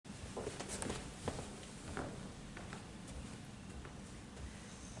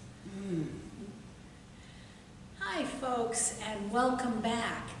folks, and welcome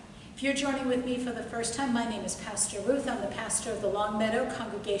back. If you're joining with me for the first time, my name is Pastor Ruth. I'm the pastor of the Longmeadow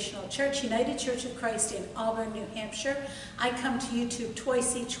Congregational Church, United Church of Christ in Auburn, New Hampshire. I come to YouTube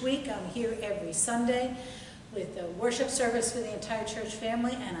twice each week. I'm here every Sunday with a worship service for the entire church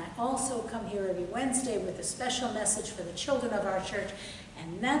family, and I also come here every Wednesday with a special message for the children of our church,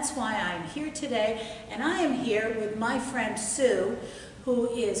 and that's why I'm here today. And I am here with my friend Sue, who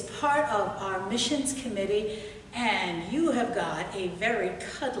is part of our missions committee, and you have got a very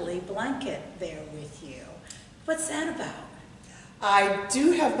cuddly blanket there with you. What's that about? I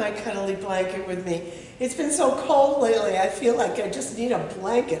do have my cuddly blanket with me. It's been so cold lately, I feel like I just need a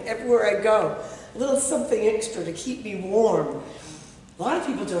blanket everywhere I go. A little something extra to keep me warm. A lot of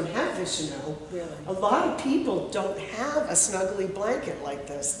people don't have this, you know. Really? A lot of people don't have a snuggly blanket like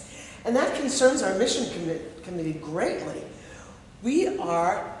this. And that concerns our mission committee greatly. We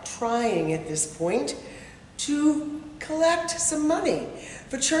are trying at this point to collect some money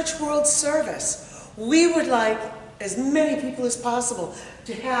for Church World Service. We would like as many people as possible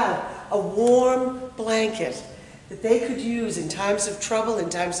to have a warm blanket that they could use in times of trouble, in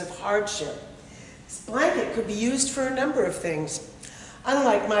times of hardship. This blanket could be used for a number of things.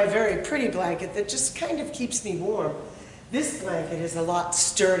 Unlike my very pretty blanket that just kind of keeps me warm, this blanket is a lot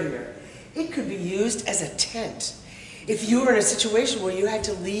sturdier. It could be used as a tent. If you were in a situation where you had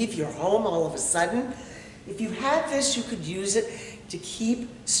to leave your home all of a sudden, if you had this, you could use it to keep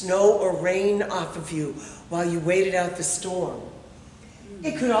snow or rain off of you while you waited out the storm.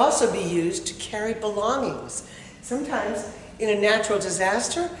 It could also be used to carry belongings. Sometimes in a natural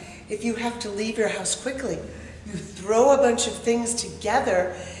disaster, if you have to leave your house quickly, you throw a bunch of things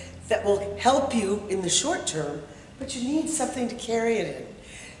together that will help you in the short term, but you need something to carry it in.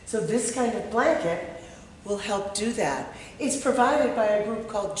 So this kind of blanket will help do that. It's provided by a group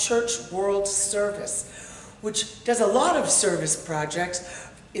called Church World Service, which does a lot of service projects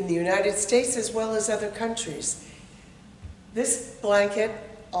in the United States as well as other countries. This blanket,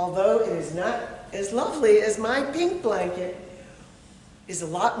 although it is not as lovely as my pink blanket, is a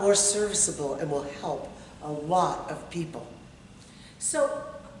lot more serviceable and will help a lot of people. So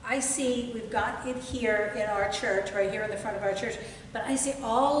I see we've got it here in our church, right here in the front of our church, but I see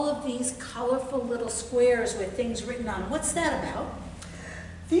all of these colorful little squares with things written on. What's that about?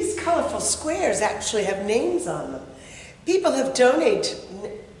 These colorful squares actually have names on them. People have donated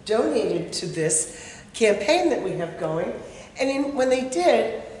to this campaign that we have going, and when they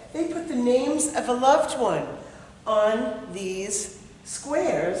did, they put the names of a loved one on these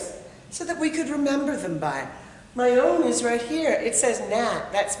squares so that we could remember them by. My own is right here. It says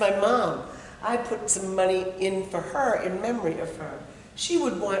Nat, that's my mom. I put some money in for her in memory of her. She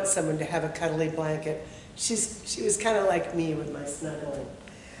would want someone to have a cuddly blanket. She was kind of like me with my snuggling.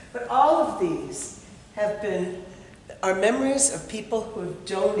 But all of these are memories of people who have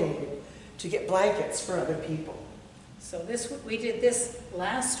donated to get blankets for other people. So we did this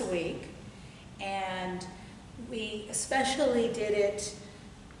last week, and we especially did it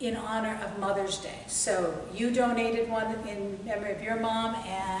in honor of Mother's Day. So you donated one in memory of your mom,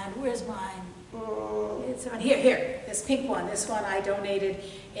 and where's mine? It's on here, this pink one. This one I donated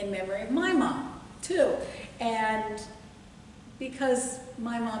in memory of my mom, too. And because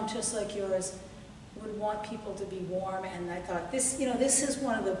my mom, just like yours, would want people to be warm, and I thought this is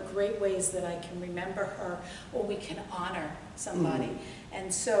one of the great ways that I can remember her, or we can honor somebody.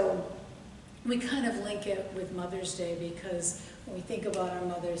 And so we kind of link it with Mother's Day, because when we think about our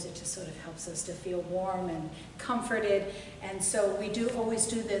mothers, it just sort of helps us to feel warm and comforted. And so we always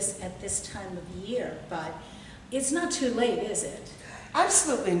do this at this time of year, but it's not too late, is it?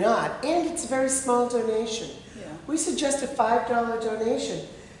 Absolutely not, and it's a very small donation. Yeah. We suggest a $5 donation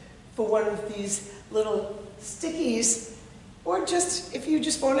for one of these little stickies, or just if you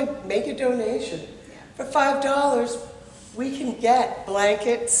just want to make a donation. Yeah. For $5, we can get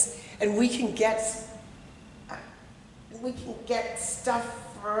blankets, and we can get stuff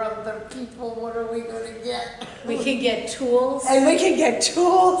for other people. What are we going to get? We can get tools. And we can get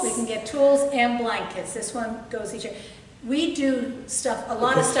tools. We can get tools and blankets. This one goes each. We do a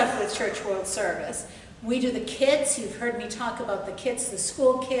lot of stuff with Church World Service. We do the kits. You've heard me talk about the kits, the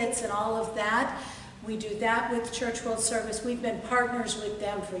school kits and all of that. We do that with Church World Service. We've been partners with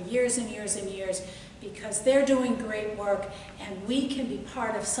them for years and years and years, because they're doing great work, and we can be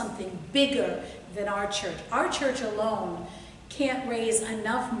part of something bigger than our church. Our church alone can't raise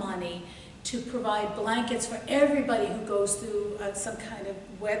enough money to provide blankets for everybody who goes through some kind of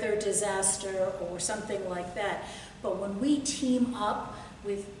weather disaster or something like that. But when we team up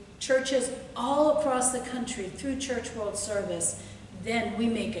with churches all across the country through Church World Service, then we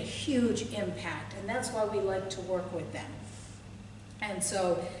make a huge impact, and that's why we like to work with them. And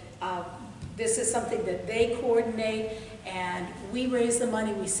so this is something that they coordinate, and we raise the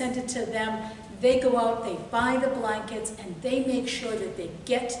money, we send it to them. They go out, they buy the blankets, and they make sure that they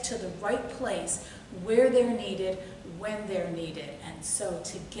get to the right place where they're needed, when they're needed. And so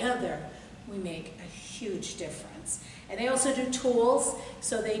together, we make a huge difference. And they also do tools,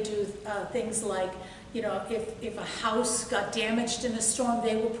 so they do things like, you know, if a house got damaged in a storm,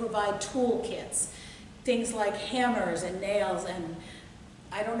 they will provide tool kits. Things like hammers and nails, and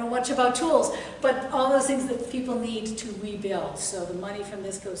I don't know much about tools, but all those things that people need to rebuild. So the money from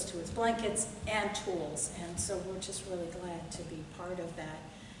this goes towards blankets and tools. And so we're just really glad to be part of that,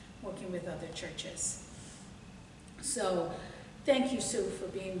 working with other churches. So thank you, Sue, for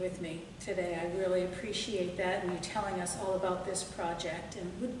being with me today. I really appreciate that, and you telling us all about this project.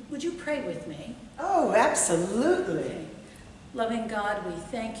 And would you pray with me? Oh, absolutely. Okay. Loving God, we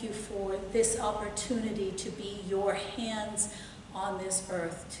thank you for this opportunity to be your hands on this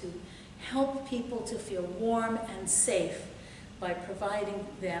earth, to help people to feel warm and safe by providing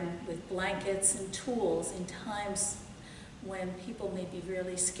them with blankets and tools in times when people may be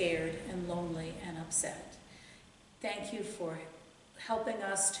really scared and lonely and upset. Thank you for helping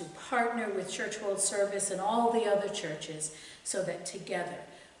us to partner with Church World Service and all the other churches so that together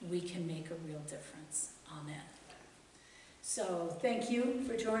we can make a real difference. Amen. So thank you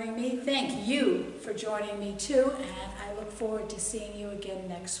for joining me. Thank you for joining me too, and I look forward to seeing you again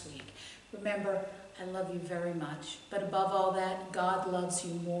next week. Remember, I love you very much, but above all that, God loves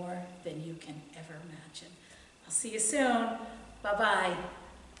you more than you can ever imagine. I'll see you soon. Bye-bye.